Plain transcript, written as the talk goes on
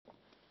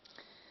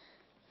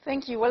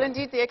Thank you. Well,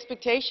 indeed, the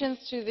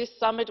expectations to this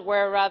summit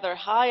were rather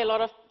high. A lot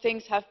of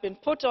things have been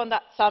put on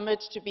that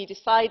summit to be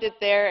decided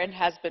there and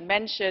has been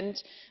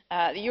mentioned.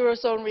 The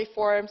Eurozone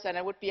reforms, and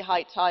it would be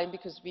high time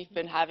because we've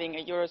been having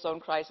a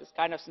Eurozone crisis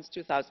kind of since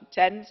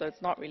 2010, so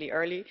it's not really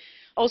early.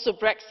 Also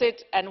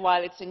Brexit, and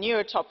while it's a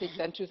newer topic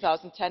than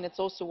 2010, it's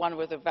also one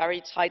with a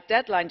very tight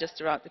deadline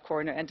just around the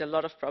corner and a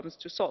lot of problems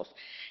to solve.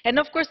 And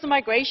of course the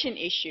migration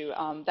issue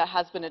that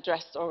has been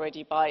addressed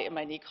already by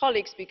many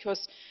colleagues,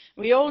 because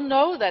we all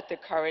know that the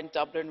current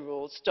Dublin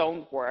rules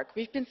don't work.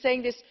 We've been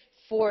saying this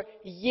for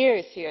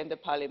years here in the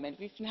Parliament.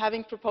 We've been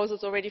having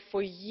proposals already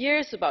for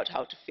years about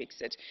how to fix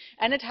it,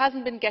 and it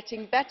hasn't been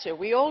getting better.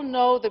 We all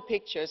know the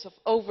pictures of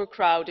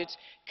overcrowded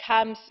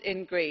camps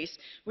in Greece.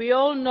 We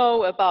all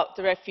know about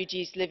the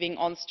refugees living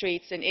on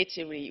streets in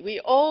Italy. We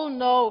all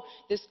know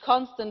this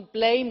constant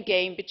blame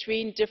game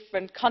between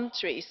different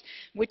countries,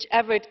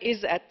 whichever it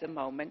is at the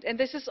moment. And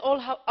this is all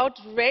how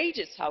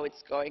outrageous how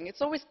it's going.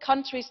 It's always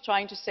countries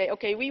trying to say,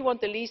 okay, we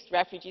want the least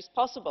refugees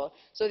possible,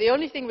 so the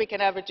only thing we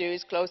can ever do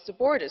is close the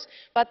borders.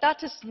 But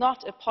that is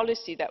not a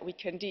policy that we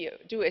can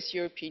do as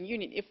European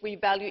Union if we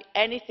value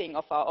anything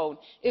of our own,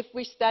 if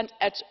we stand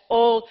at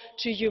all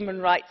to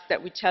human rights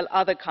that we tell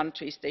other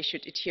countries they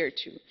should adhere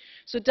to.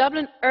 So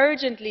Dublin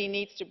urgently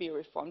needs to be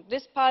reformed.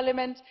 This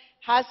Parliament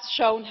has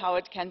shown how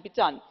it can be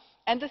done.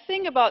 And the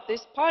thing about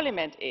this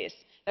Parliament is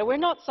that we're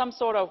not some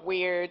sort of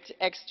weird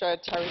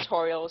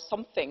extraterritorial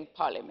something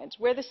Parliament.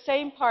 We're the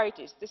same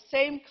parties, the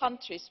same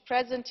countries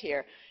present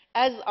here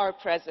as are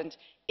present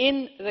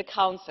in the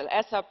Council,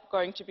 as are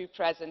going to be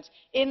present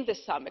in the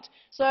summit.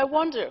 So I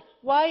wonder,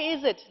 why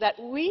is it that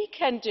we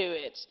can do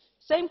it,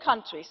 same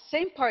countries,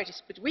 same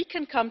parties, but we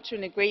can come to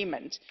an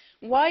agreement?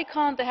 Why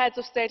can't the heads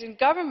of state and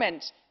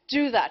government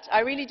do that?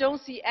 I really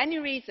don't see any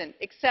reason,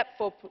 except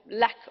for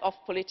lack of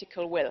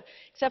political will,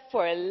 except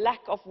for a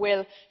lack of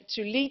will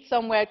to lead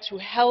somewhere, to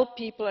help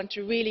people and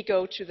to really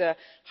go to the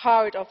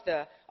heart of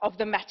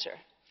the matter.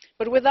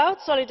 But without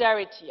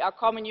solidarity, our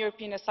common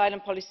European asylum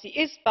policy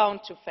is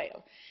bound to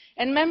fail.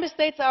 And member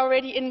states are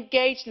already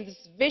engaged in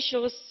this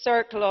vicious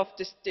circle of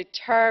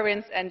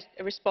deterrence and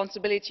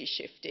responsibility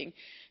shifting.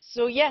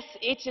 So yes,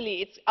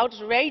 Italy, it's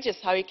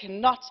outrageous how you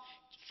cannot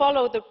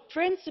follow the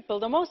principle,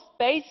 the most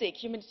basic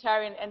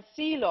humanitarian and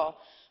sea law.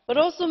 But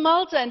also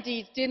Malta,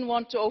 indeed, didn't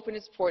want to open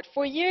its port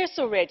for years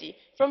already.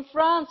 From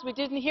France, we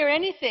didn't hear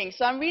anything,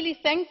 so I'm really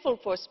thankful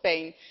for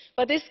Spain.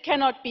 But this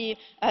cannot be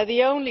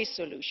the only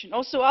solution.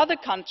 Also other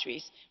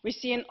countries, we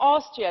see in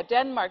Austria,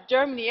 Denmark,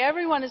 Germany,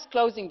 everyone is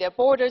closing their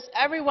borders,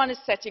 everyone is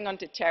setting on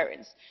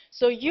deterrence.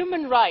 So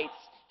human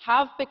rights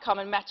have become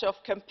a matter of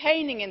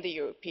campaigning in the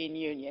European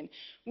Union.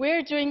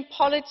 We're doing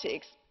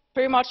politics.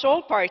 Pretty much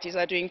all parties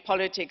are doing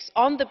politics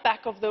on the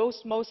back of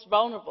those most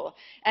vulnerable,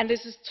 and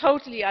this is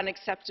totally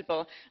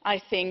unacceptable, I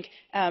think,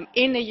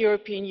 in a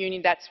European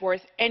Union that's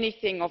worth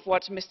anything of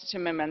what Mr.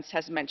 Timmermans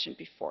has mentioned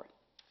before.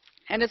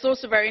 And it's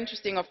also very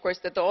interesting, of course,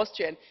 that the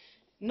Austrian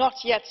not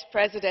yet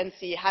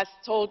presidency has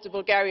told the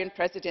Bulgarian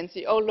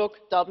presidency, oh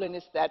look, Dublin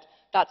is dead.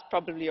 That's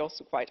probably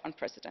also quite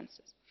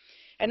unprecedented.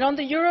 And on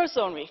the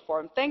Eurozone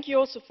reform, thank you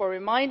also for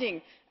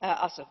reminding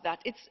us of that.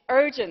 It's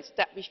urgent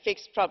that we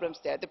fix problems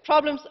there. The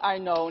problems are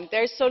known,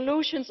 there are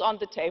solutions on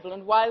the table,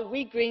 and while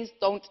we Greens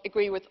don't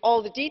agree with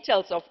all the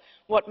details of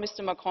what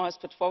Mr. Macron has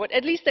put forward,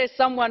 at least there's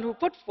someone who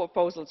put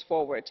proposals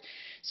forward.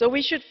 So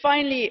we should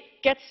finally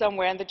get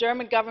somewhere, and the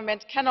German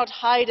government cannot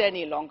hide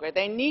any longer.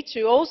 They need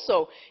to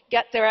also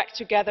get their act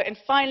together and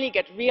finally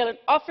get real and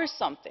offer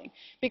something,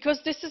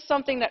 because this is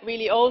something that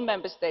really all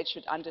member states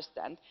should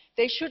understand.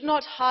 They should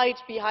not hide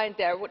behind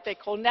their what they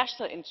call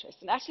national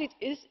interests, and actually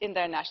it is in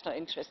their national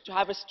interest to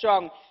have a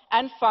strong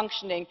and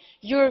functioning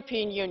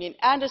European Union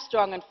and a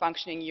strong and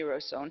functioning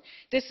Eurozone.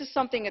 This is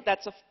something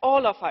that's of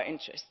all of our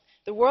interest.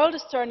 The world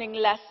is turning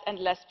less and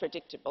less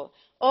predictable.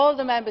 All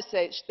the member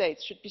states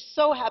should be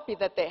so happy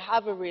that they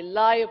have a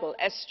reliable,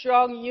 a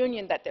strong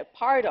union that they're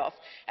part of,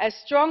 a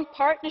strong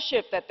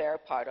partnership that they're a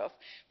part of.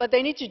 But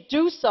they need to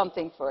do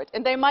something for it,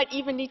 and they might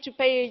even need to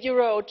pay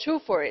 €1 or €2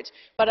 for it.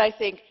 But I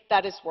think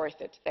that is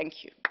worth it.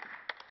 Thank you.